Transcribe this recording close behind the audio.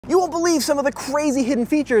You won't believe some of the crazy hidden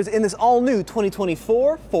features in this all-new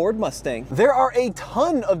 2024 Ford Mustang. There are a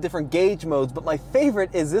ton of different gauge modes, but my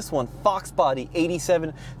favorite is this one. Fox Body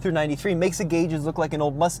 87 through 93 makes the gauges look like an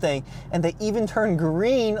old Mustang, and they even turn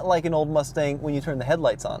green like an old Mustang when you turn the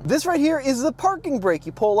headlights on. This right here is the parking brake.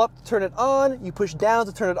 You pull up to turn it on, you push down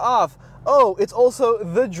to turn it off. Oh, it's also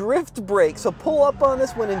the drift brake. So pull up on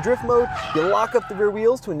this when in drift mode, you lock up the rear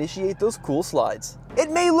wheels to initiate those cool slides.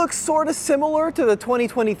 It may look sort of similar to the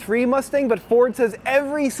 2023 Mustang, but Ford says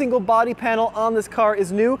every single body panel on this car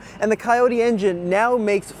is new, and the Coyote engine now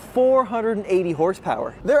makes 480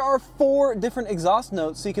 horsepower. There are 4 different exhaust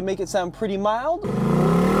notes, so you can make it sound pretty mild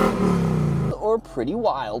or pretty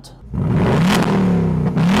wild.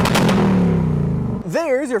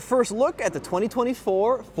 There's your first look at the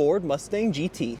 2024 Ford Mustang GT.